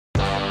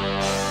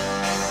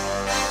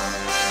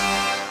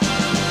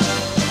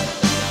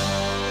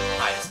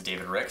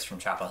arborist from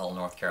Chapel Hill,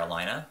 North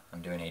Carolina.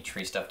 I'm doing a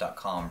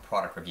treestuff.com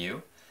product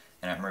review,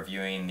 and I'm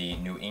reviewing the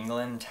New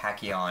England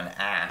Tachyon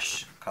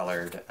Ash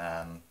colored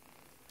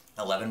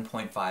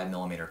 11.5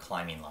 millimeter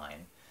climbing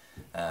line.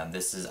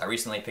 I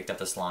recently picked up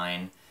this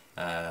line.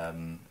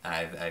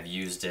 I've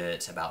used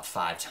it about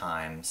 5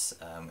 times,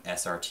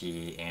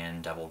 SRT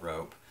and double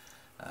rope.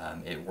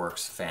 It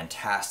works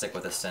fantastic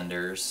with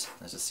ascenders.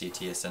 There's a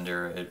CT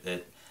ascender.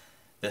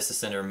 This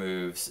ascender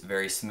moves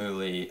very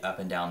smoothly up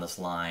and down this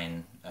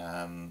line,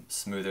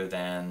 smoother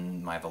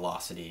than my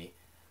Velocity,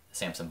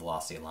 Samson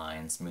Velocity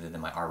line, smoother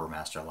than my Arbor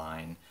Master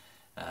line.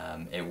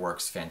 It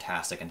works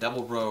fantastic in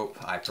double rope.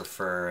 I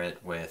prefer it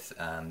with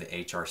the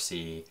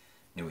HRC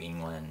New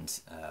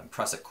England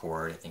prusik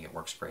cord. I think it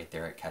works great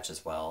there. It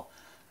catches well.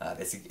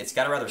 It's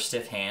got a rather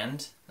stiff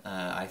hand,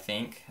 I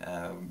think,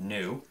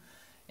 new,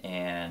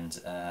 and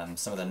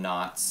some of the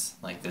knots,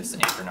 like this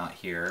anchor knot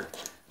here,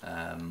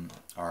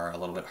 are a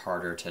little bit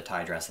harder to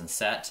tie, dress, and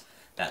set.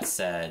 That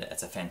said,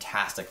 it's a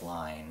fantastic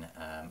line.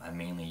 I'm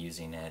mainly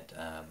using it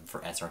for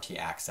SRT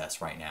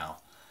access right now,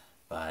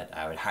 but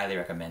I would highly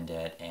recommend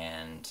it.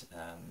 And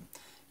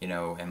you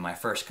know, in my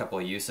first couple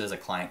of uses, a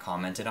client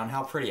commented on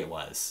how pretty it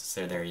was.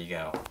 So there you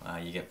go.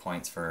 You get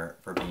points for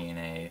being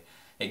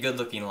a good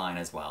looking line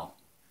as well.